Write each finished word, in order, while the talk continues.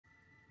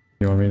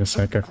You want me to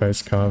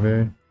sacrifice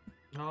Kaveh?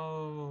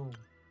 No.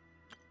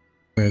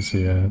 Where's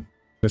he at?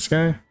 This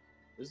guy?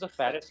 This is the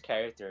fattest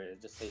character.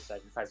 It just says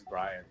sacrifice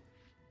Brian.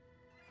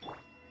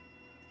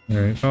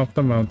 Alright, off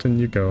the mountain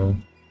you go.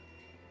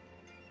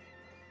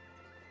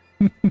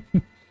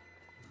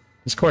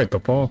 It's quite the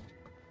fall.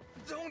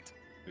 Don't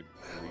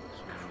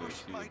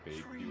crush my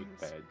dreams.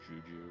 Bad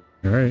juju.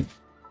 Alright.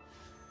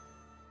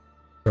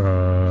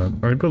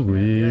 I You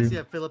believe... see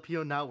a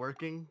Filipino not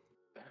working?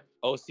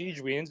 Oh, Siege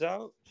wins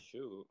out?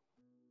 Shoot.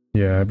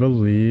 Yeah, I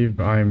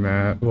believe I'm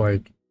at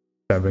like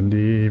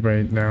 70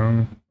 right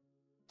now.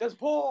 Just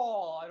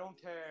pull! I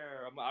don't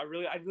care. I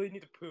really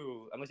need to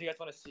poo. Unless you guys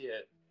want to see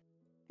it.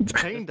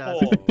 Tang does.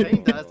 Oh.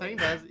 Tang does. Tang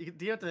does. You can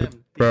DM to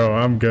him. Bro,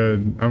 I'm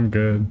good. I'm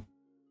good.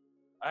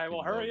 Alright,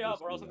 well hurry up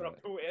or else I'm gonna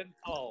poo in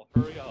tall.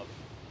 Hurry up.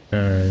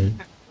 Alright.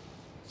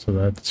 So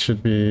that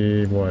should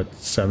be, what,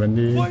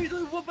 70? Why are you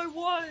doing 1 by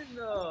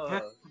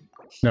 1?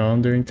 No,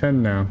 I'm doing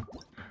 10 now.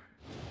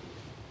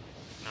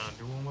 No,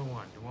 do 1 by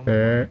 1. Do 1 by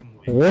There. 1.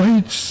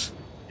 What?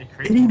 It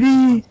creates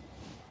 80?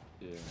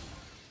 Yeah.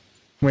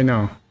 Wait,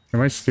 no.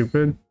 Am I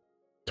stupid?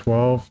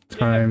 12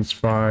 times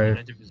 5.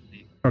 edge of his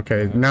knee.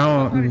 Okay,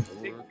 now...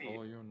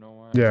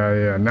 Yeah.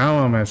 yeah, now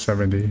I'm at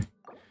 70.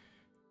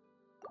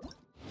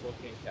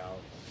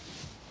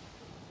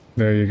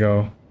 There you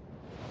go.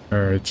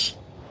 Alright.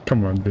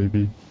 Come on,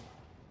 baby.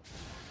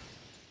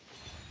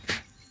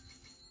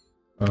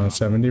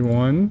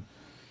 71.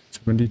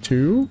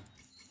 72.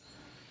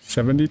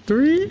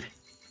 73.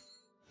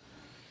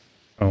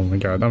 Oh my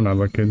god, I'm not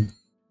looking.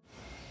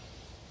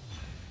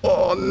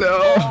 Oh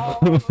no!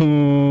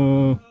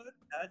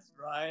 That's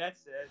right,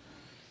 that's it.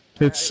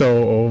 It's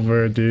so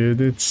over, dude.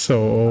 It's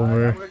so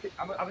over.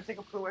 I'm gonna take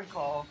a poo and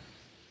call.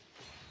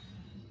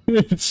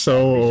 It's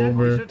so We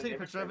over. should take a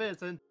picture of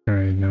it.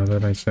 Alright, now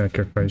that I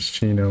sacrificed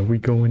Chino, we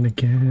going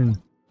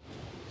again.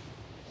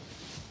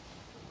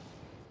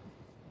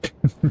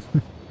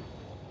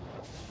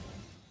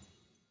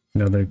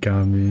 Another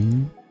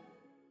Gami.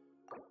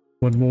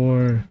 One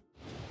more.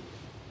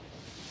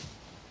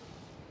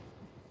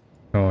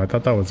 Oh, I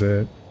thought that was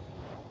it.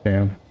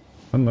 Damn.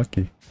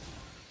 Unlucky.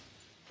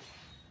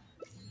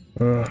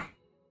 Ugh.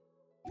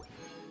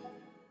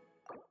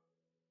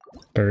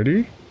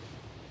 30?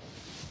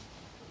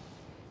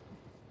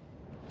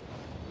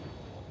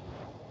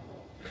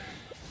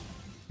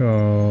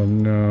 Oh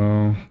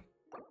no.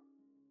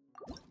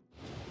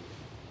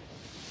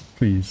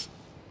 Please.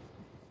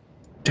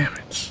 Damn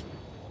it.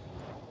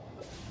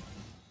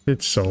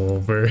 It's so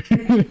over.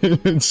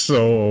 It's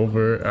so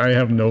over. I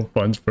have no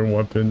funds for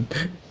weapon.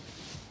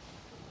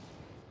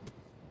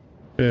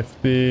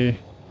 50.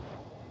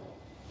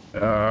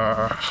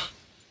 God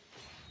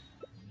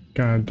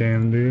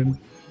damn, dude.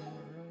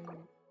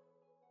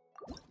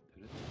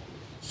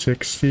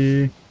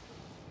 60.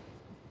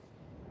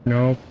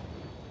 Nope.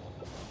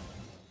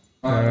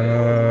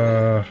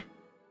 Alright.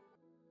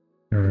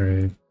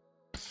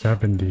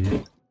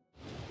 70.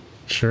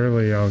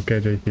 Surely I'll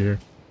get it here.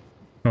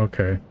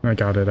 Okay, I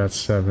got it at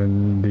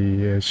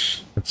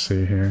 70-ish. Let's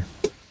see here.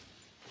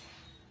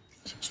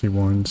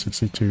 61,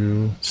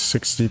 62,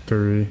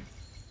 63.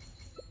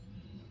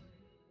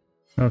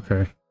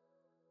 Okay.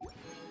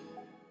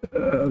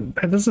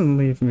 That doesn't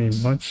leave me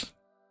much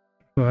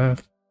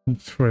left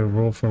for a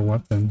roll for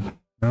weapon.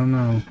 I don't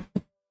know.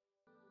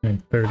 Okay,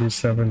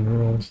 37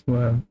 rolls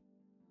left.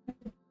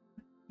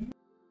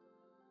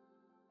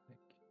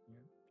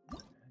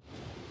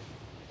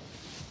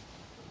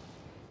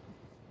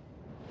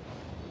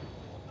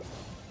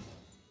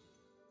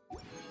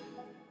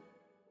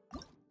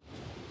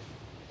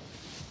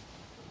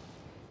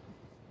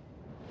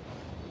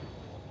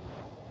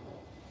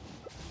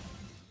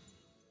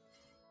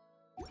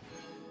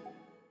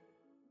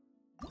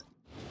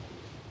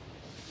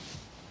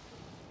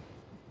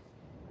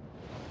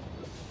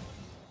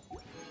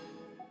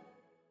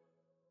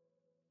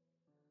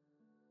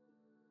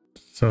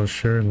 So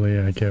surely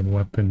I get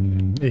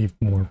weapon in 8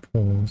 more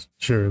pulls.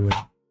 Surely.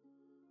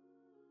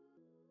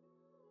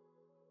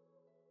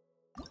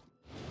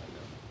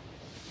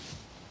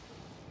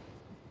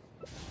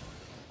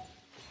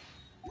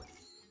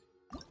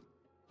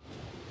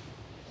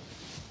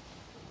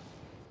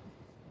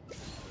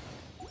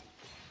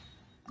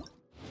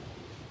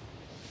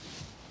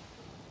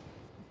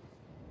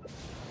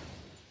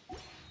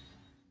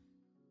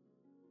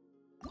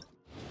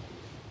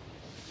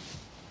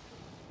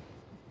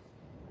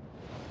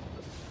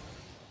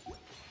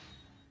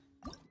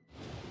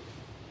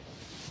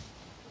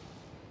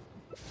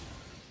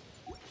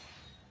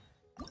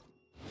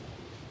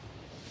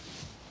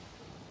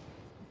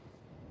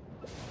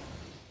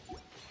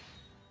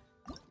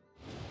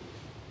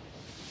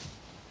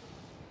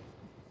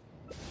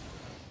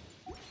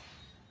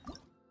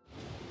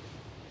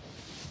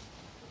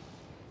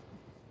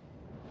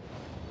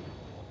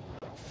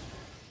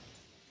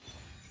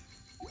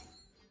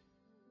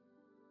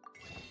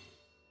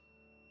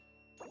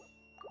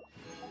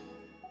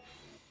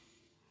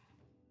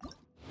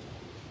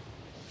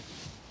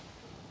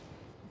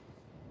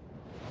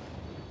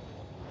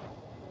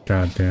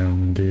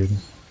 Goddamn, dude.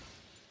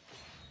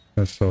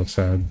 That's so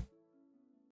sad.